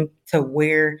came to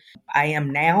where I am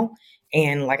now.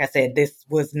 And like I said, this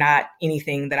was not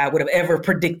anything that I would have ever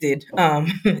predicted,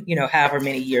 however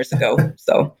many years ago.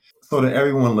 So to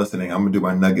everyone listening, I'm going to do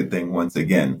my nugget thing once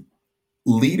again.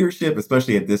 Leadership,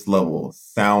 especially at this level,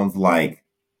 sounds like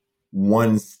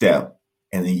one step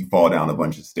and then you fall down a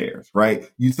bunch of stairs,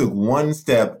 right? You took one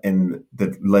step and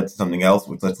that led to something else,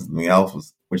 which led to something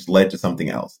else, which led to something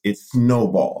else. It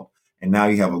snowballed. And now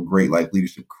you have a great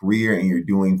leadership career and you're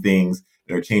doing things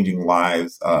that are changing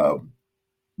lives,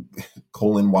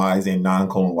 colon wise and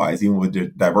non-colon wise, even with the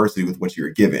diversity with what you're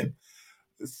given.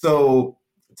 So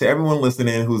to everyone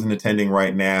listening who's attending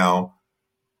right now,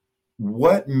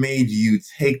 what made you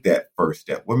take that first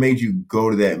step? What made you go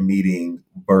to that meeting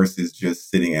versus just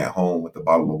sitting at home with a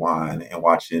bottle of wine and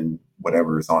watching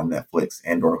whatever is on Netflix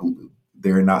and or Hulu?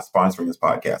 They're not sponsoring this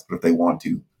podcast, but if they want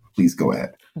to, please go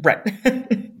ahead. Right.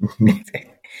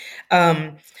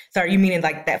 So are you meaning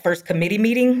like that first committee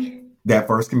meeting? That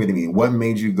first committee meeting. What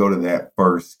made you go to that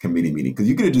first committee meeting? Because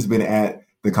you could have just been at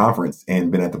the conference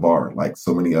and been at the bar like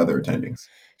so many other attendings.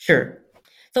 Sure.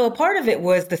 So a part of it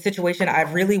was the situation. I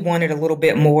really wanted a little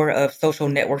bit more of social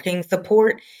networking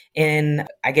support, and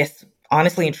I guess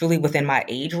honestly and truly within my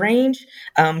age range,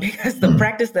 because the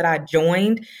practice that I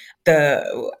joined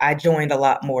a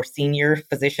lot more senior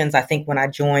physicians. I think when I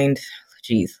joined,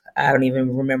 I don't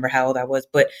even remember how old I was,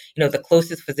 but the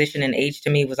closest physician in age to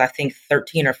me was I think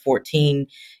 13 or 14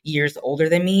 years older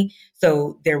than me.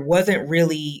 So there wasn't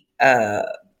really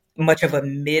much of a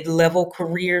mid-level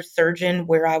career surgeon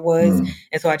where I was.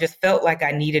 And so I just felt like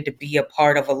I needed to be a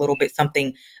part of a little bit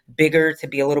something bigger, to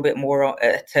be a little bit more,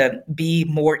 to be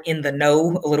more in the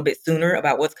know a little bit sooner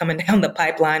about what's coming down the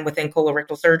pipeline within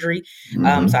colorectal surgery.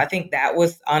 So I think that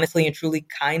was honestly and truly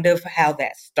kind of how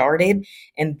that started.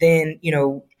 And then,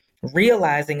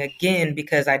 realizing again,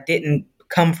 because I didn't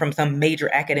come from some major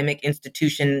academic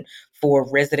institution for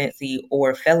residency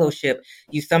or fellowship,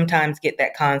 you sometimes get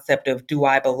that concept of, do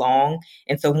I belong?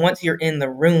 And so once you're in the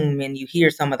room and you hear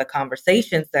some of the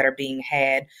conversations that are being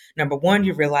had, number one,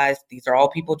 you realize these are all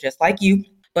people just like you.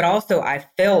 But also I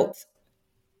felt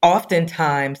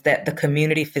oftentimes that the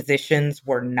community physicians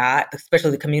were not,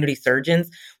 especially the community surgeons,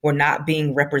 were not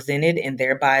being represented, and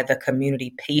thereby the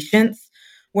community patients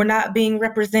were not being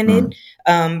represented.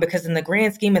 Because in the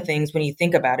grand scheme of things, when you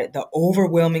think about it, the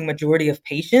overwhelming majority of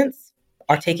patients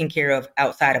are taken care of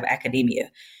outside of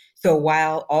academia. So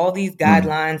while all these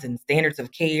guidelines and standards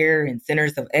of care and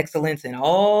centers of excellence and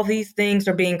all these things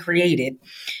are being created,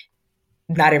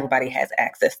 not everybody has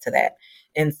access to that.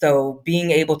 And so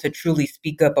being able to truly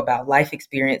speak up about life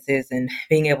experiences and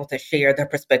being able to share the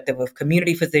perspective of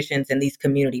community physicians and these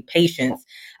community patients,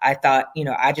 I thought,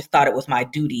 I just thought it was my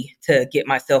duty to get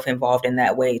myself involved in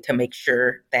that way to make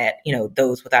sure that,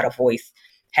 those without a voice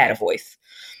had a voice.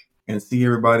 And see,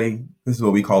 everybody, this is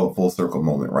what we call a full circle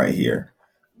moment right here.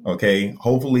 Okay.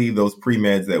 Hopefully those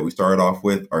pre-meds that we started off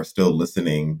with are still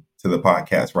listening to the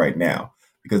podcast right now,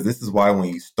 because this is why when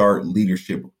you start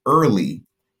leadership early,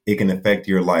 it can affect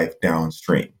your life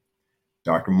downstream.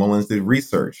 Dr. Mullins did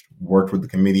research, worked with the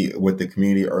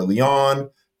community early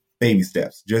on, baby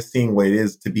steps, just seeing what it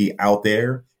is to be out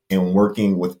there and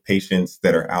working with patients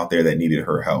that are out there that needed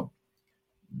her help.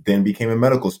 Then became a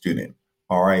medical student.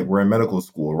 All right, we're in medical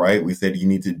school, right? We said you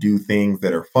need to do things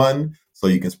that are fun so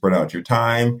you can spread out your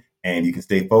time and you can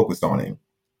stay focused on it.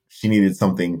 She needed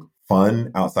something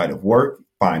fun outside of work,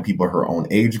 find people her own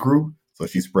age group. So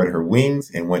she spread her wings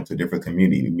and went to a different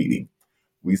community meeting.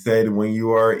 We said when you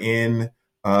are in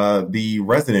the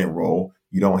resident role,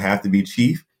 you don't have to be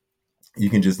chief. You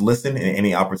can just listen, and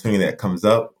any opportunity that comes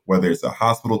up, whether it's a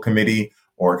hospital committee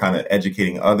or kind of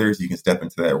educating others, you can step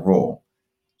into that role.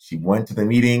 She went to the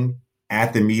meeting.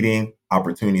 At the meeting,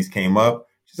 opportunities came up.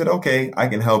 She said, okay, I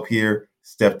can help here,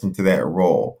 stepped into that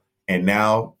role. And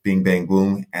now, bing, bang,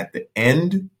 boom, at the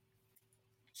end,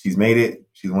 she's made it.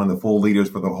 She's one of the full leaders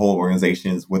for the whole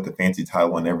organizations with the fancy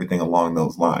title and everything along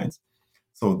those lines.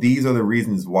 So these are the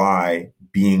reasons why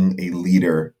being a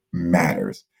leader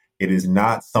matters. It is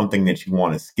not something that you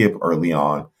want to skip early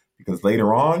on, because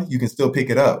later on, you can still pick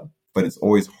it up, but it's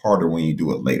always harder when you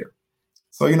do it later.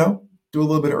 So, do a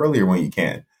little bit earlier when you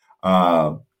can.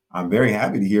 I'm very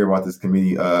happy to hear about this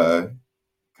committee that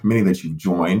you've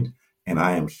joined. And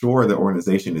I am sure the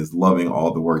organization is loving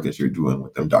all the work that you're doing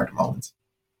with them, Dr. Mullins.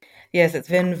 Yes, it's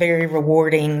been very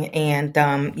rewarding. And,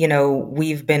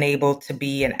 we've been able to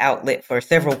be an outlet for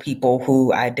several people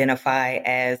who identify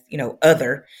as,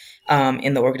 other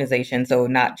in the organization. So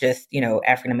not just,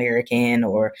 African American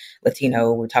or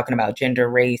Latino. We're talking about gender,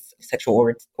 race,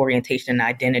 sexual orientation, and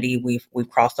identity. We've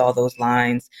crossed all those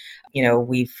lines.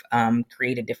 We've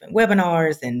created different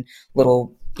webinars and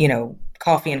little,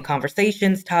 coffee and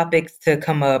conversations topics to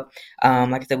come up.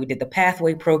 Like I said, we did the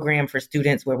Pathway program for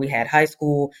students where we had high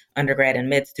school, undergrad, and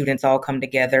med students all come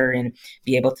together and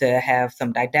be able to have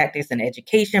some didactics and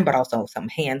education, but also some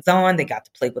hands-on. They got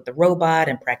to play with the robot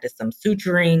and practice some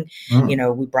suturing.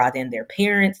 We brought in their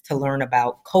parents to learn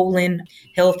about colon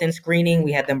health and screening.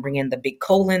 We had them bring in the big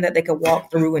colon that they could walk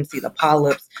through and see the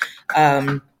polyps.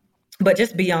 But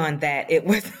just beyond that, it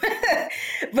was,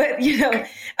 but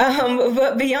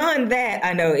beyond that,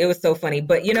 I know it was so funny,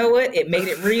 but you know what? It made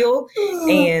it real.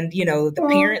 And, the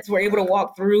parents were able to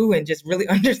walk through and just really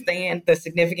understand the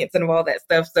significance of all that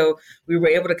stuff. So we were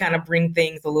able to kind of bring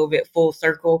things a little bit full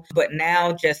circle. But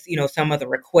now just, some of the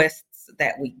requests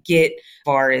that we get as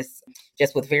far as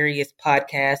just with various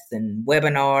podcasts and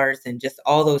webinars and just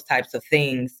all those types of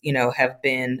things, have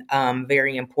been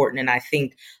very important. And I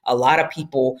think a lot of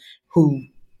people who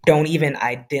don't even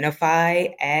identify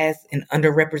as an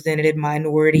underrepresented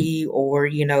minority or,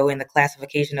 in the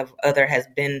classification of other has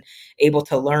been able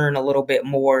to learn a little bit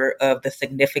more of the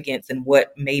significance and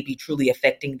what may be truly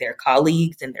affecting their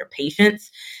colleagues and their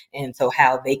patients. And so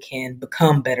how they can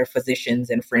become better physicians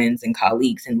and friends and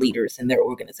colleagues and leaders in their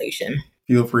organization.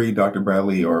 Feel free, Dr.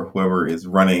 Bradley, or whoever is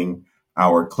running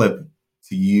our clip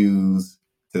to use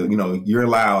you're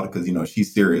allowed because,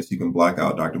 she's serious. You can block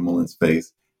out Dr. Mullins'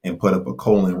 face and put up a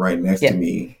colon right next to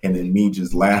me, and then me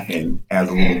just laughing as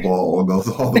a little ball goes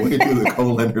all the way through the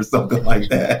colon or something like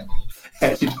that.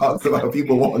 And she talks about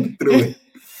people walking through it.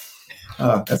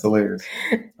 That's hilarious.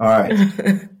 All right,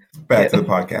 back to the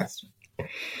podcast.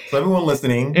 So everyone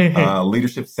listening,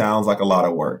 leadership sounds like a lot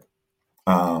of work.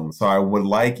 So I would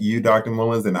like you, Dr.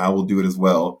 Mullins, and I will do it as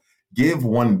well. Give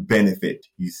one benefit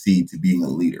you see to being a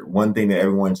leader. One thing that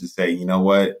everyone should say, you know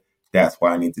what? That's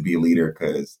why I need to be a leader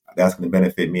because that's going to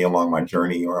benefit me along my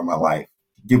journey or in my life.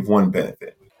 Give one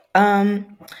benefit.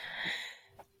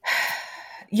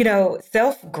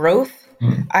 Self-growth,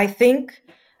 I think,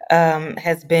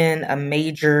 has been a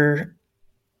major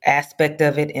aspect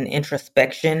of it, and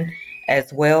introspection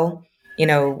as well.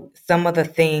 Some of the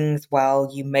things, while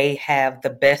you may have the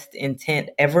best intent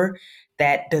ever,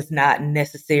 that does not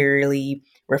necessarily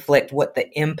reflect what the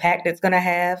impact it's going to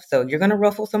have. So you're going to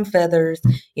ruffle some feathers.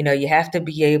 You have to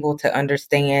be able to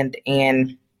understand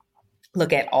and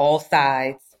look at all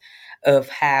sides of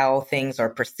how things are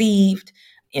perceived,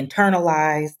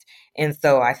 internalized. And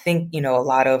so I think, a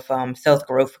lot of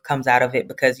self-growth comes out of it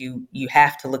because you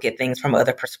have to look at things from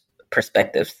other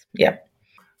perspectives. Yeah.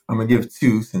 I'm going to give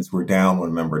two since we're down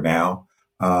one member now.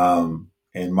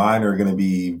 And mine are going to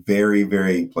be very,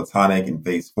 very platonic and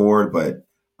face forward, but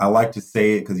I like to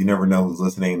say it because you never know who's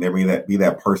listening. There be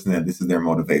that person that this is their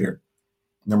motivator.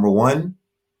 Number one,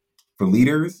 for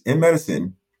leaders in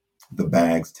medicine, the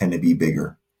bags tend to be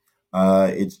bigger.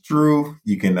 It's true.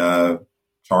 You can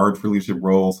charge for leadership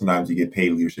roles. Sometimes you get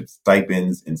paid leadership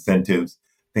stipends, incentives,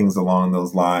 things along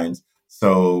those lines.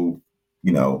 So,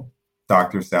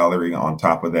 doctor salary on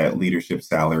top of that leadership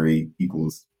salary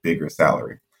equals bigger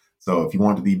salary. So if you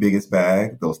want the biggest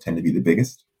bag, those tend to be the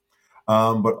biggest.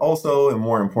 But also, and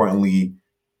more importantly,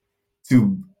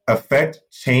 to affect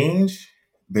change,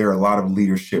 there are a lot of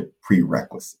leadership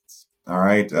prerequisites. All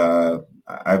right. For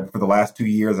the last 2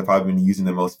 years, I've probably been using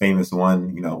the most famous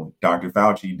one. Dr.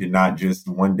 Fauci did not just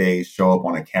one day show up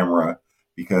on a camera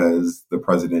because the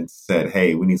president said,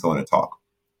 hey, we need someone to talk.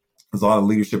 There's a lot of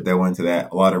leadership that went into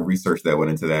that, a lot of research that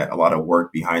went into that, a lot of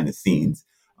work behind the scenes.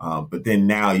 But then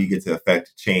now you get to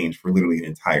affect change for literally an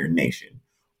entire nation.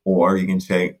 Or you can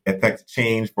affect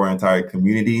change for an entire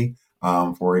community,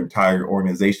 for an entire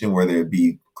organization, whether it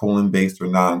be colon-based or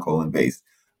non-colon-based,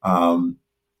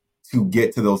 to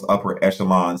get to those upper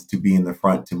echelons, to be in the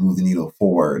front, to move the needle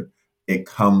forward. It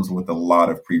comes with a lot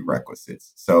of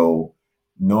prerequisites. So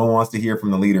no one wants to hear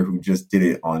from the leader who just did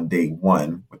it on day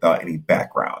one without any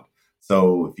background.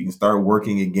 So if you can start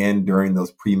working again during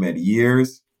those pre-med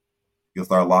years, you'll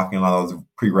start locking a lot of those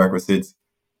prerequisites,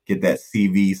 get that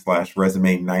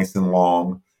CV/resume nice and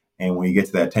long. And when you get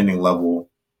to that attending level,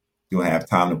 you'll have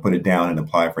time to put it down and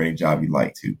apply for any job you'd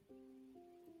like to.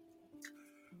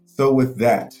 So with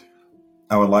that,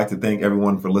 I would like to thank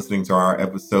everyone for listening to our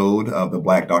episode of the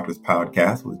Black Doctors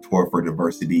Podcast with Tour for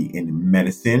Diversity in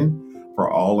Medicine. For for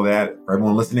all of that. For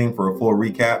everyone listening, for a full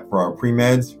recap for our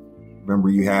pre-meds, remember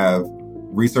you have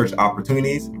research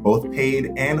opportunities, both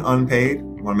paid and unpaid.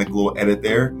 You want to make a little edit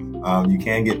there. You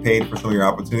can get paid for some of your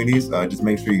opportunities. Just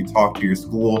make sure you talk to your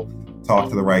school, talk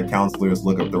to the right counselors,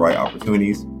 look up the right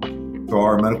opportunities. To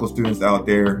our medical students out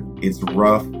there, it's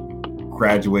rough.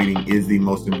 Graduating is the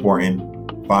most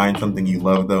important. Find something you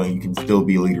love, though, and you can still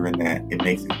be a leader in that. It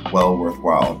makes it well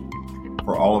worthwhile.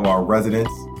 For all of our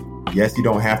residents, yes, you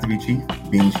don't have to be chief.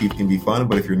 Being chief can be fun,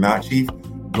 but if you're not chief,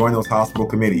 join those hospital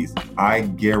committees. I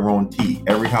guarantee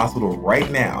every hospital right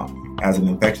now has an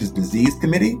infectious disease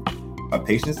committee, a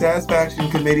patient satisfaction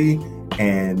committee,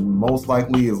 and most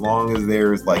likely, as long as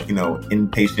there's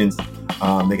inpatients,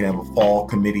 they can have a fall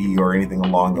committee or anything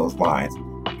along those lines.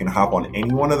 You can hop on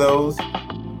any one of those.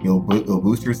 It'll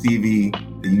boost your CV.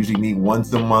 They usually meet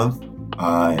once a month.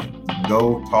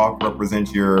 Go talk,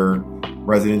 represent your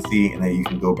residency, and then you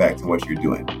can go back to what you're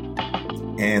doing.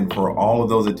 And for all of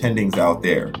those attendings out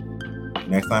there,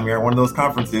 next time you're at one of those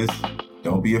conferences,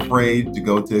 don't be afraid to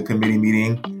go to a committee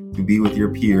meeting, to be with your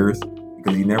peers,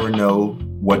 because you never know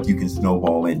what you can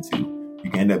snowball into.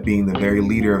 You can end up being the very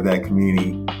leader of that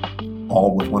community,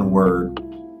 all with one word,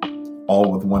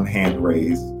 all with one hand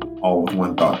raised, all with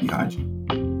one thought behind you.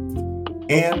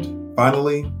 And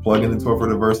finally, plug in the Tour for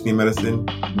Diversity in Medicine.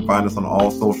 You can find us on all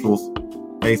socials,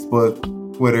 Facebook,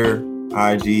 Twitter,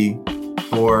 IG,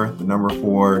 Tour, the number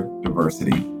 4,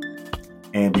 Diversity.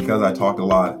 And because I talked a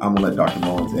lot, I'm going to let Dr.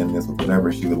 Mullins end this with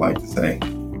whatever she would like to say.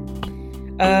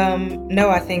 No,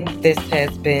 I think this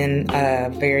has been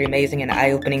very amazing and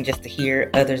eye-opening just to hear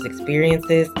others'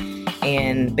 experiences.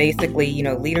 And basically,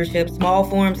 leadership, small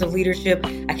forms of leadership.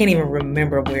 I can't even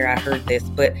remember where I heard this,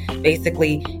 but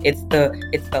basically it's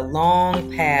the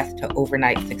long path to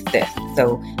overnight success.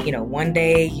 So, one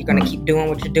day you're going to keep doing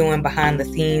what you're doing behind the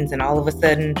scenes, and all of a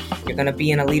sudden you're going to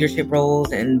be in a leadership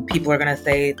roles, and people are going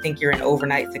to think you're an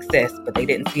overnight success, but they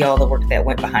didn't see all the work that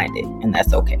went behind it, and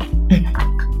that's okay.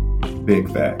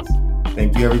 Big facts.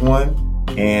 Thank you, everyone.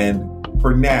 And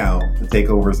for now, the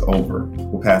takeover is over.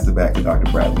 We'll pass it back to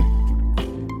Dr. Bradley.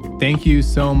 Thank you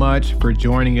so much for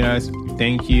joining us.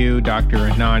 Thank you, Dr.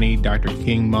 Anani, Dr.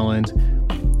 King Mullins,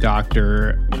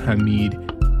 Dr. Hamid.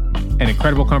 An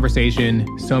incredible conversation.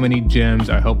 So many gems.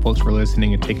 I hope folks were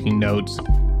listening and taking notes.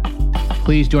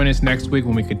 Please join us next week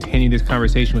when we continue this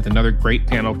conversation with another great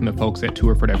panel from the folks at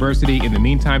Tour for Diversity. In the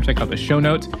meantime, check out the show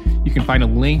notes. You can find a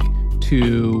link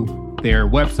to their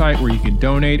website where you can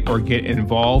donate or get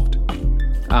involved.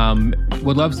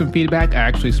 Would love some feedback. I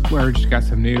actually splurged, got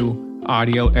some new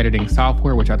audio editing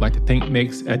software, which I'd like to think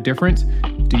makes a difference.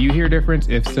 Do you hear a difference?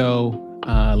 If so,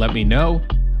 let me know.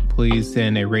 Please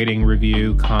send a rating,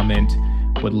 review, comment.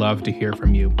 Would love to hear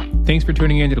from you. Thanks for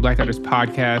tuning in to the Black Doctors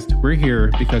Podcast. We're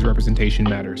here because representation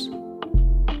matters.